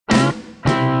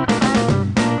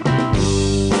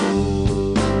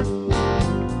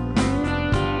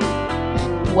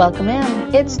Welcome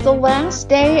in. It's the last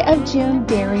day of June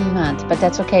Dairy Month, but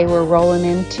that's okay. We're rolling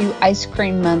into Ice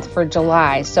Cream Month for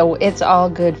July, so it's all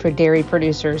good for dairy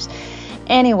producers.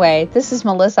 Anyway, this is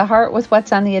Melissa Hart with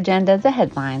What's on the Agenda, the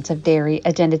headlines of Dairy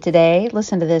Agenda today.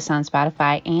 Listen to this on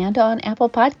Spotify and on Apple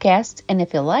Podcasts, and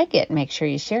if you like it, make sure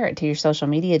you share it to your social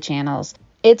media channels.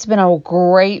 It's been a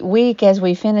great week as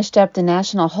we finished up the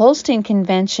National Holstein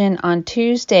Convention on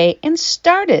Tuesday and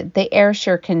started the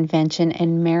Ayrshire Convention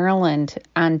in Maryland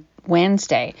on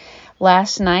Wednesday.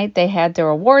 Last night they had their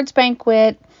awards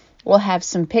banquet. We'll have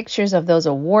some pictures of those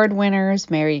award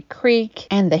winners, Mary Creek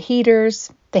and the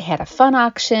Heaters. They had a fun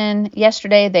auction.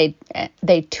 Yesterday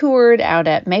they toured out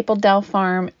at Maple Dell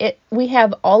Farm. We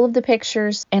have all of the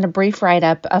pictures and a brief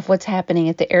write-up of what's happening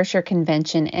at the Ayrshire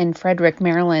Convention in Frederick,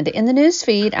 Maryland. In the news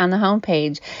feed on the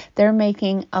homepage, they're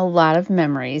making a lot of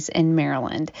memories in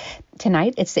Maryland.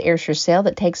 Tonight, it's the Ayrshire sale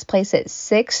that takes place at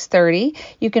 6:30.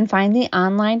 You can find the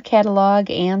online catalog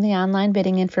and the online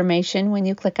bidding information when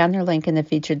you click on their link in the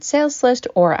featured sales list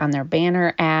or on their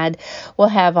banner ad. We'll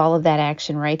have all of that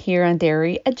action right here on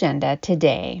Dairy Agenda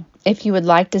today. If you would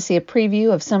like to see a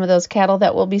preview of some of those cattle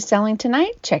that will be selling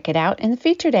tonight, check it out in the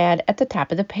featured ad at the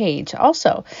top of the page.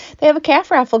 Also, they have a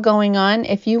calf raffle going on.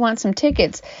 If you want some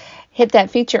tickets, hit that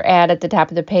feature ad at the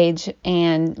top of the page,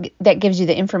 and that gives you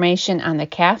the information on the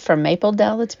calf from Maple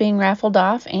Dell that's being raffled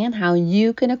off and how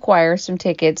you can acquire some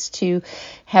tickets to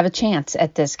have a chance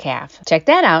at this calf. Check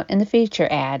that out in the feature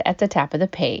ad at the top of the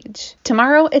page.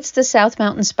 Tomorrow, it's the South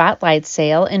Mountain Spotlight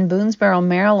Sale in Boonesboro,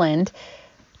 Maryland.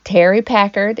 Terry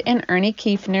Packard and Ernie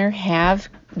Kiefner have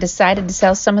decided to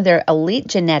sell some of their elite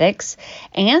genetics,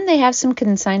 and they have some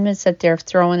consignments that they're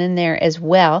throwing in there as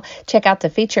well. Check out the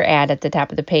feature ad at the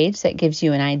top of the page. That gives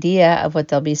you an idea of what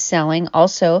they'll be selling.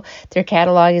 Also, their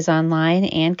catalog is online,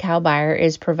 and Cow Buyer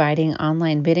is providing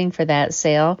online bidding for that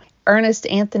sale. Ernest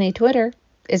Anthony Twitter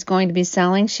is going to be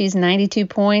selling. She's 92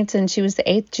 points, and she was the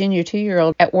 8th junior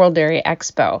 2-year-old at World Dairy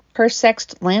Expo. Her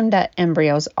sexed Lambda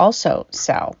embryos also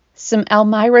sell. Some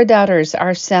Elmira daughters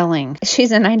are selling.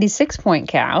 She's a 96-point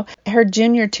cow. Her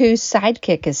junior 2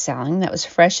 sidekick is selling. That was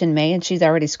fresh in May, and she's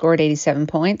already scored 87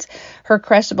 points. Her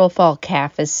crushable fall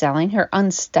calf is selling. Her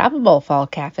unstoppable fall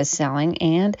calf is selling,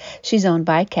 and she's owned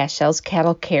by Cashell's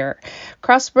Cattle Care.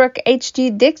 Crossbrook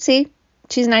HG Dixie,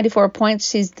 she's 94 points.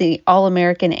 She's the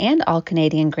All-American and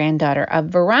All-Canadian granddaughter of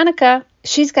Veronica.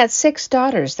 She's got 6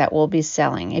 daughters that will be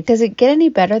selling. Does it get any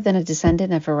better than a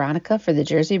descendant of Veronica for the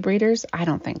Jersey breeders? I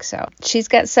don't think so. She's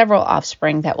got several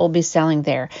offspring that will be selling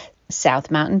there. South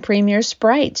Mountain Premier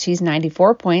Sprite, she's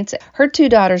 94 points. Her 2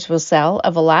 daughters will sell.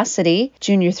 A Velocity,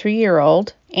 junior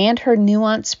 3-year-old, and her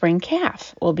Nuance Spring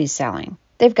Calf will be selling.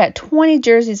 They've got 20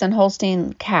 jerseys on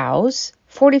Holstein cows,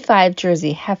 45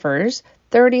 Jersey heifers,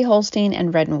 30 Holstein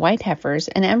and red and white heifers,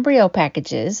 and embryo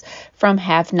packages from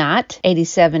Have Not,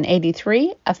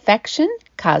 8783, Affection,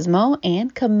 Cosmo,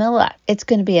 and Camilla. It's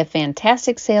going to be a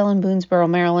fantastic sale in Boonesboro,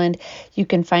 Maryland. You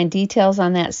can find details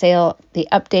on that sale, the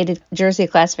updated Jersey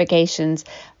classifications,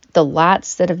 the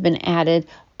lots that have been added,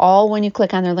 all when you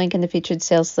click on their link in the featured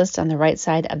sales list on the right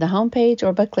side of the homepage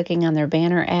or by clicking on their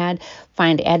banner ad.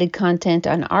 Find added content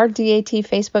on our DAT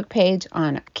Facebook page,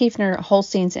 on Kiefner,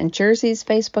 Holsteins, and Jerseys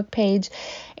Facebook page,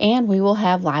 and we will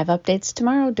have live updates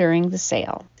tomorrow during the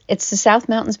sale. It's the South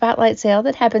Mountain Spotlight Sale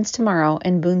that happens tomorrow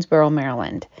in Boonesboro,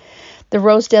 Maryland. The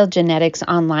Rosedale Genetics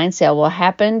online sale will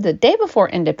happen the day before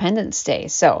Independence Day.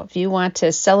 So if you want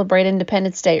to celebrate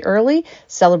Independence Day early,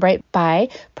 celebrate by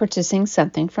purchasing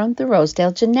something from the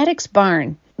Rosedale Genetics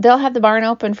barn. They'll have the barn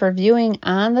open for viewing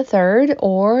on the 3rd,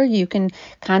 or you can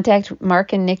contact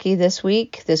Mark and Nikki this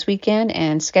weekend,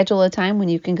 and schedule a time when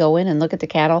you can go in and look at the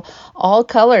cattle. All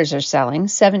colors are selling: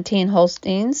 17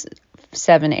 Holsteins,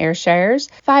 7 Ayrshires,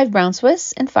 5 Brown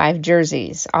Swiss, and 5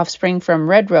 Jerseys. Offspring from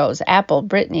Red Rose, Apple,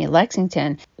 Brittany,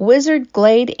 Lexington, Wizard,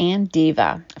 Glade, and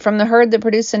Diva. From the herd that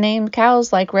produce the name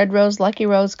cows like Red Rose, Lucky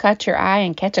Rose, Caught Your Eye,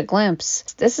 and Catch a Glimpse.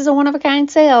 This is a one-of-a-kind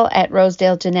sale at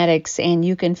Rosedale Genetics, and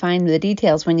you can find the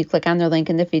details when you click on their link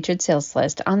in the featured sales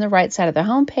list on the right side of the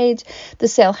homepage. The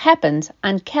sale happens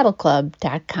on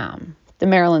cattleclub.com. The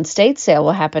Maryland State Sale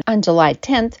will happen on July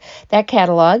 10th. That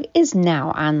catalog is now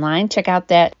online. Check out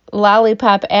that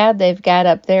lollipop ad they've got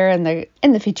up there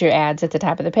in the feature ads at the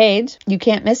top of the page. You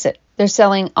can't miss it. They're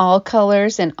selling all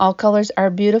colors, and all colors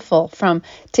are beautiful, from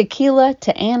Tequila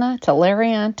to Anna to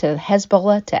Larion to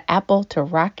Hezbollah to Apple to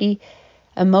Rocky,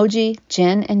 Emoji,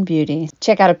 Jen, and Beauty.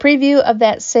 Check out a preview of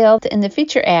that sale in the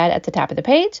feature ad at the top of the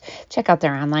page. Check out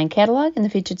their online catalog in the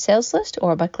featured sales list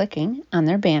or by clicking on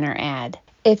their banner ad.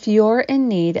 If you're in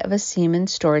need of a semen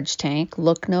storage tank,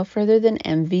 look no further than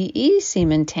MVE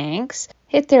Semen Tanks.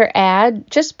 Hit their ad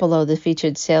just below the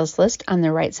featured sales list on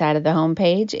the right side of the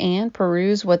homepage and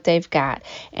peruse what they've got.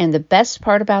 And the best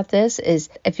part about this is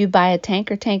if you buy a tank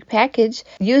or tank package,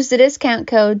 use the discount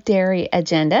code Dairy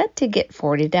Agenda to get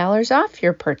 $40 off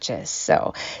your purchase.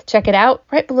 So check it out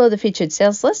right below the featured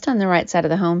sales list on the right side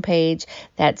of the homepage.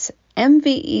 That's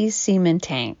MVE Semen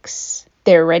Tanks.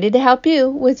 They're ready to help you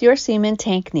with your semen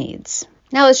tank needs.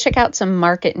 Now let's check out some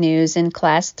market news in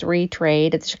Class 3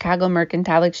 trade at the Chicago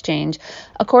Mercantile Exchange.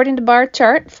 According to bar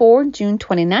chart for June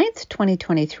 29th,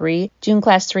 2023, June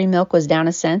Class 3 milk was down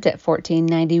a cent at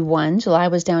 $14.91. July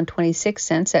was down 26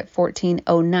 cents at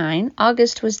 $14.09.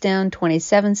 August was down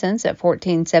 27 cents at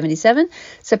 $14.77.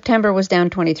 September was down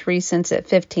 23 cents at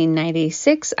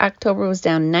 $15.96. October was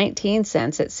down 19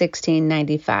 cents at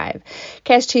 $16.95.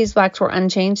 Cash cheese blocks were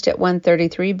unchanged at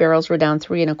 $1.33. Barrels were down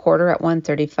 3 1/4 at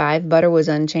 $1.35. Butter was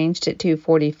unchanged at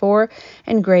 $2.44,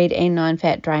 and grade A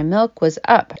non-fat dry milk was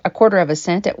up 1/4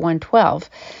 cent at $1.12.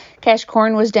 Cash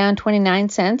corn was down 29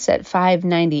 cents at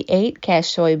 $5.98.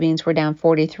 Cash soybeans were down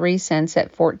 43 cents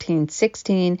at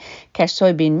 $14.16. Cash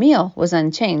soybean meal was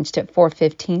unchanged at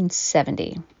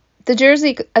 $4.15.70. The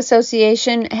Jersey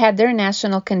Association had their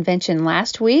national convention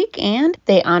last week, and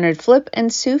they honored Flip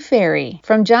and Sue Ferry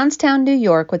from Johnstown, New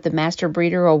York with the Master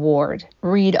Breeder Award.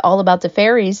 Read all about the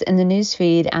fairies in the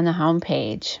newsfeed on the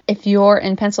homepage. If you're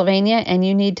in Pennsylvania and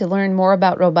you need to learn more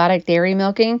about robotic dairy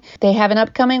milking, they have an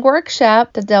upcoming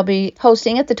workshop that they'll be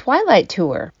hosting at the Twilight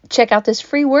Tour. Check out this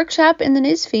free workshop in the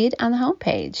newsfeed on the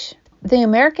homepage. The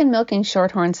American Milking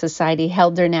Shorthorn Society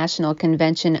held their national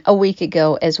convention a week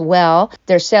ago as well.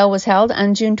 Their sale was held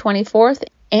on June 24th,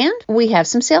 and we have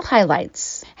some sale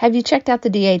highlights. Have you checked out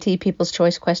the DAT People's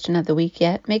Choice Question of the Week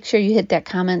yet? Make sure you hit that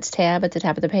comments tab at the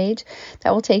top of the page.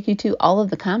 That will take you to all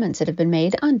of the comments that have been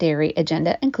made on Dairy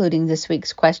Agenda, including this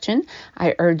week's question.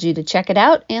 I urge you to check it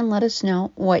out and let us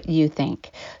know what you think.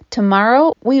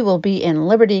 Tomorrow, we will be in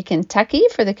Liberty, Kentucky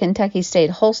for the Kentucky State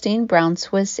Holstein, Brown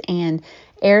Swiss, and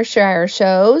Ayrshire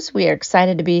shows. We are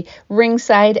excited to be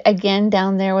ringside again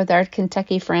down there with our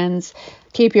Kentucky friends.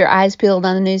 Keep your eyes peeled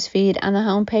on the newsfeed on the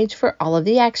homepage for all of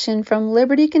the action from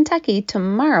Liberty, Kentucky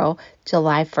tomorrow,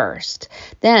 July 1st.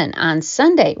 Then on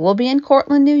Sunday, we'll be in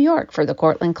Cortland, New York for the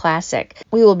Cortland Classic.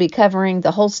 We will be covering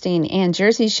the Holstein and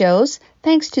Jersey shows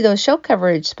thanks to those show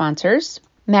coverage sponsors: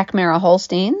 McMarrow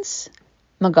Holsteins,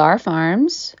 McGar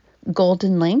Farms,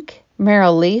 Golden Link,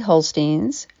 Merrill Lee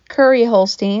Holsteins, Curry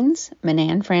Holsteins,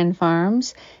 Menanfran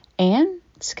Farms, and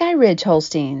Sky Ridge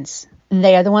Holsteins.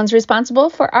 They are the ones responsible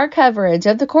for our coverage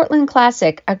of the Cortland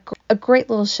Classic, a great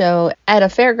little show at a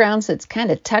fairgrounds that's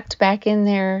kind of tucked back in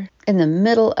there in the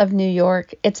middle of New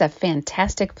York. It's a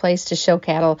fantastic place to show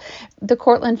cattle. The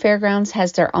Cortland Fairgrounds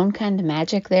has their own kind of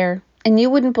magic there, and you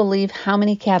wouldn't believe how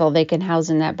many cattle they can house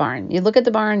in that barn. You look at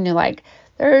the barn and you're like,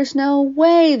 there's no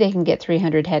way they can get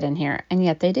 300 head in here, and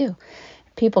yet they do.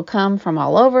 People come from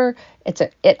all over.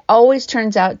 It always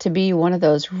turns out to be one of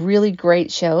those really great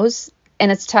shows,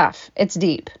 and it's tough. It's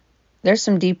deep. There's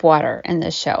some deep water in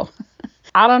this show.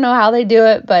 I don't know how they do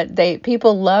it, but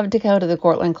people love to go to the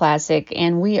Cortland Classic,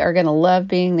 and we are going to love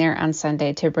being there on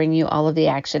Sunday to bring you all of the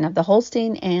action of the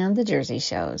Holstein and the Jersey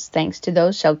shows, thanks to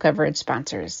those show coverage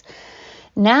sponsors.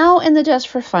 Now in the Just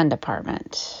for Fun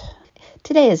department.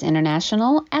 Today is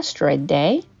International Asteroid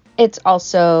Day. It's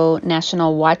also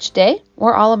National Watch Day.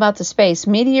 We're all about the space.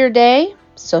 Meteor Day,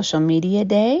 Social Media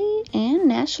Day, and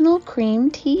National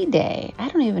Cream Tea Day. I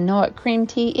don't even know what cream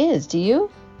tea is. Do you?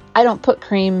 I don't put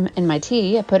cream in my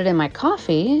tea. I put it in my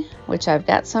coffee, which I've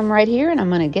got some right here, and I'm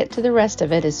going to get to the rest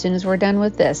of it as soon as we're done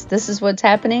with this. This is what's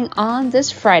happening on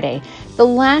this Friday, the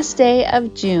last day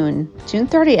of June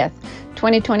 30th.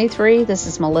 2023. This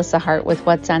is Melissa Hart with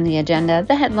What's on the Agenda,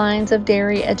 the headlines of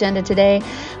Dairy Agenda today.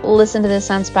 Listen to this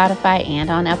on Spotify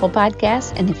and on Apple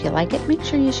Podcasts. And if you like it, make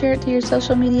sure you share it to your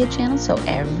social media channels so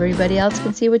everybody else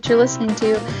can see what you're listening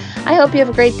to. I hope you have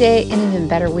a great day and an even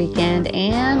better weekend,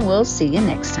 and we'll see you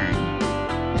next time.